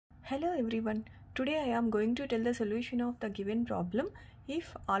Hello everyone. Today I am going to tell the solution of the given problem.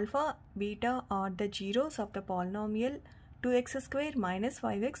 If alpha, beta are the zeros of the polynomial 2x square minus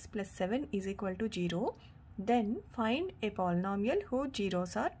 5x plus 7 is equal to 0, then find a polynomial whose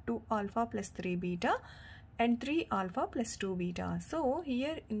zeros are 2 alpha plus 3 beta and 3 alpha plus 2 beta. So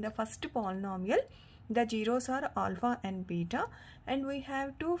here in the first polynomial, the zeros are alpha and beta, and we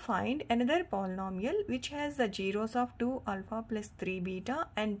have to find another polynomial which has the zeros of 2 alpha plus 3 beta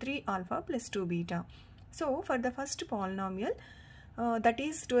and 3 alpha plus 2 beta. So for the first polynomial, that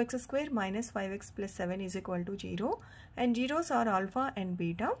is 2x square minus 5x plus 7 is equal to 0, and zeros are alpha and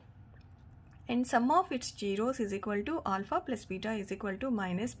beta, and sum of its zeros is equal to alpha plus beta is equal to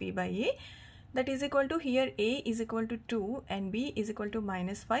minus b by a. That is equal to, here a is equal to 2 and b is equal to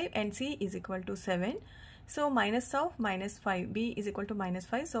minus 5 and c is equal to 7. So minus of minus 5, b is equal to minus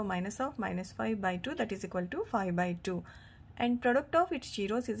 5, so minus of minus 5 by 2, that is equal to 5 by 2. And product of its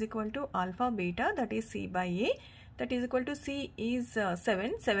zeros is equal to alpha beta, that is c by a, that is equal to c is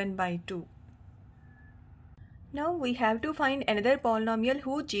 7 by 2. Now we have to find another polynomial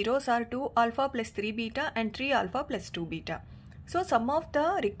whose zeros are 2 alpha plus 3 beta and 3 alpha plus 2 beta. So sum of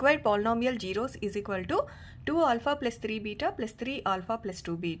the required polynomial zeros is equal to 2 alpha plus 3 beta plus 3 alpha plus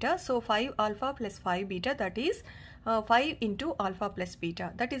 2 beta. So 5 alpha plus 5 beta, that is 5 into alpha plus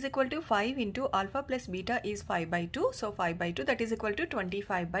beta, that is equal to 5 into alpha plus beta is 5 by 2. So 5 by 2, that is equal to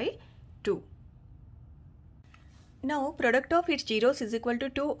 25 by 2. Now product of its zeros is equal to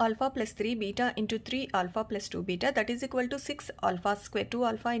 2 alpha plus 3 beta into 3 alpha plus 2 beta, that is equal to 6 alpha square. 2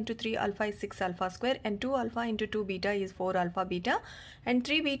 alpha into 3 alpha is 6 alpha square, and 2 alpha into 2 beta is 4 alpha beta, and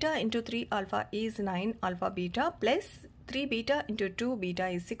 3 beta into 3 alpha is 9 alpha beta, plus 3 beta into 2 beta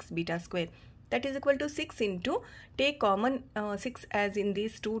is 6 beta square. That is equal to 6 into, take common 6 as in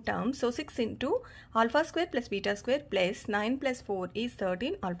these two terms, so 6 into alpha square plus beta square plus 9 plus 4 is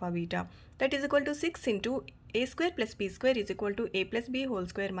 13 alpha beta. That is equal to 6 into a square plus b square is equal to a plus b whole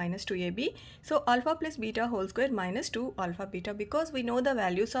square minus 2ab. So alpha plus beta whole square minus 2 alpha beta, because we know the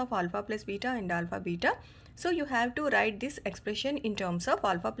values of alpha plus beta and alpha beta. So you have to write this expression in terms of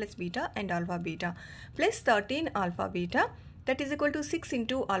alpha plus beta and alpha beta, plus 13 alpha beta. That is equal to 6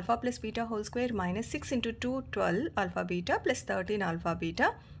 into alpha plus beta whole square minus 6 into 2, 12 alpha beta plus 13 alpha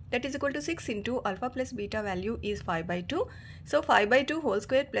beta. That is equal to 6 into alpha plus beta value is 5 by 2. So 5 by 2 whole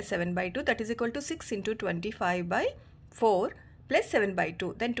square plus 7 by 2, that is equal to 6 into 25 by 4 plus 7 by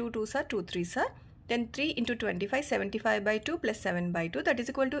 2. Then 2 2s are 2 3s are. Then 3 into 25, 75 by 2 plus 7 by 2, that is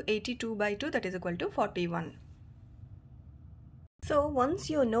equal to 82 by 2, that is equal to 41. So once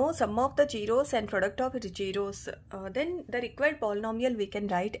you know sum of the zeros and product of its zeros, then the required polynomial we can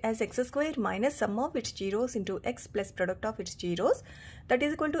write as x square minus sum of its zeros into x plus product of its zeros, that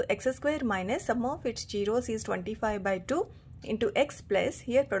is equal to x square minus sum of its zeros is 25 by 2 into x plus,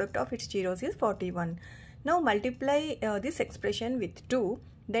 here product of its zeros is 41. Now multiply this expression with 2,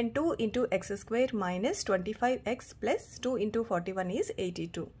 then 2 into x square minus 25x plus 2 into 41 is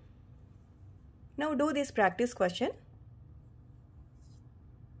 82. Now do this practice question.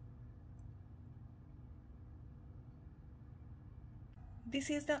 This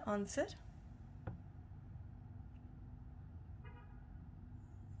is the answer.